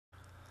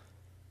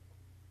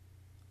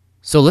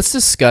So let's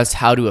discuss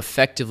how to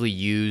effectively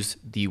use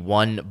the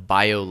one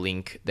bio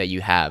link that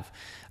you have.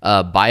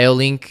 Bio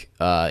link,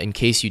 in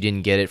case you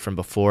didn't get it from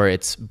before,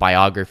 it's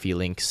biography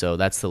link. So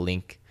that's the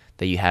link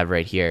that you have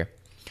right here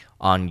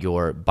on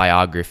your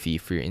biography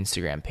for your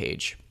Instagram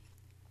page.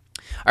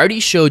 I already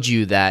showed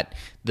you that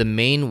the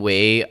main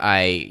way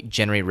I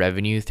generate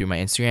revenue through my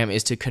Instagram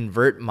is to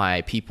convert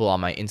my people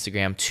on my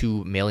Instagram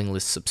to mailing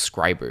list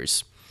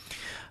subscribers.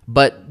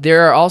 But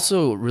there are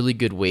also really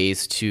good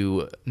ways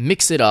to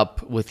mix it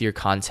up with your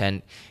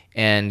content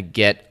and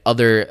get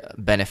other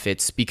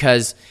benefits,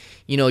 because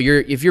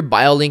if your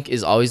bio link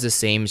is always the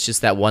same, it's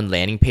just that one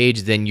landing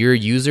page, then your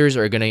users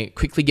are going to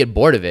quickly get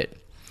bored of it.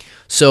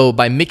 So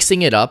by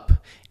mixing it up,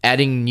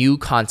 adding new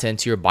content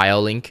to your bio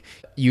link,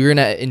 you're going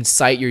to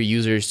incite your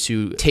users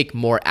to take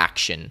more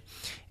action,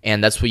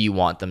 and that's what you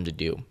want them to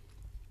do.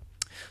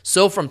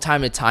 So from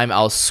time to time,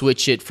 I'll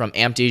switch it from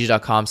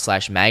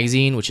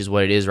ampedasia.com/magazine, which is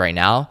what it is right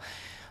now,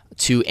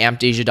 to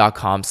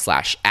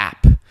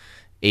ampedasia.com/app,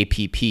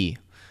 APP,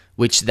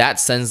 which that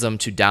sends them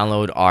to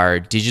download our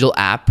digital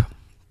app.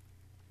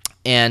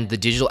 And the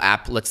digital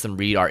app lets them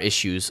read our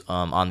issues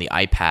on the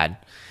iPad.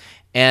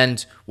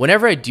 And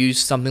whenever I do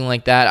something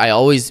like that, I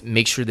always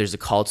make sure there's a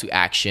call to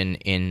action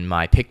in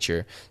my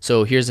picture.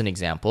 So here's an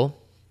example.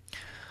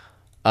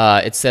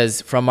 It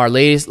says, from our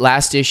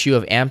last issue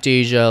of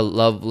Amped-Asia,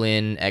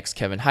 Lovelin x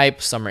Kevin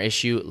Hype, summer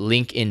issue,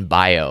 link in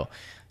bio.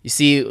 You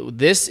see,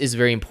 this is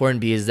very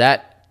important because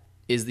that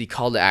is the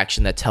call to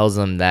action that tells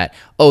them that,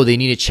 oh, they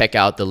need to check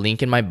out the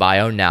link in my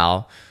bio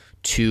now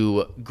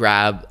to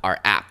grab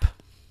our app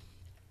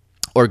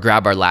or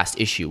grab our last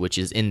issue, which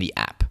is in the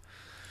app,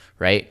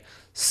 right?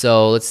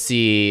 So let's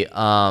see.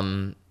 Yeah.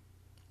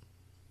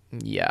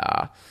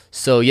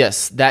 So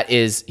yes,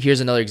 here's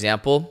another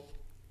example.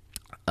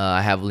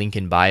 I have link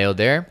in bio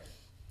there.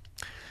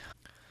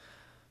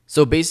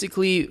 So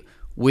basically,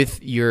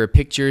 with your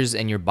pictures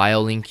and your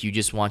bio link, you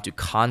just want to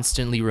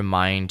constantly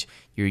remind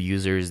your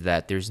users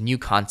that there's new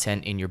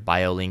content in your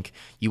bio link.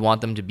 You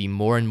want them to be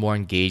more and more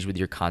engaged with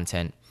your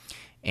content,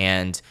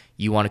 and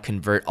you want to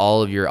convert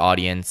all of your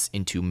audience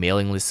into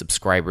mailing list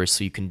subscribers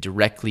so you can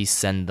directly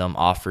send them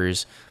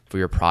offers for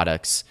your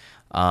products.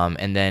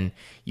 And then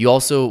you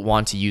also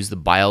want to use the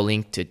bio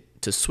link to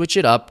switch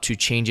it up, to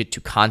change it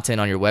to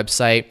content on your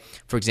website.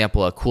 For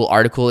example, a cool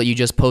article that you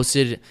just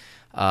posted,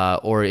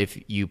 or if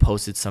you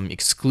posted some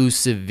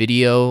exclusive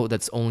video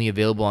that's only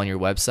available on your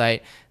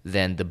website,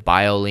 then the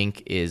bio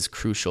link is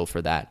crucial for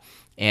that.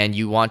 And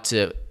you want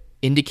to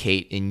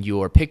indicate in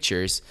your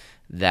pictures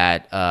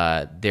that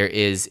there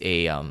is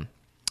a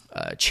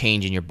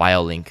change in your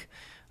bio link,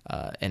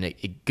 and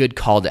a good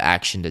call to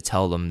action to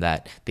tell them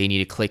that they need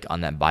to click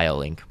on that bio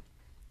link.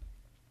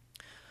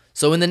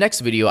 So in the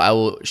next video, I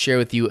will share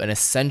with you an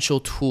essential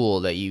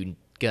tool that you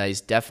guys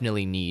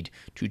definitely need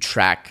to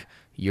track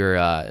your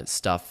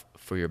stuff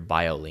for your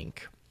bio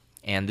link.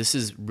 And this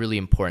is really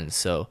important,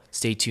 so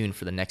stay tuned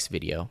for the next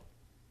video.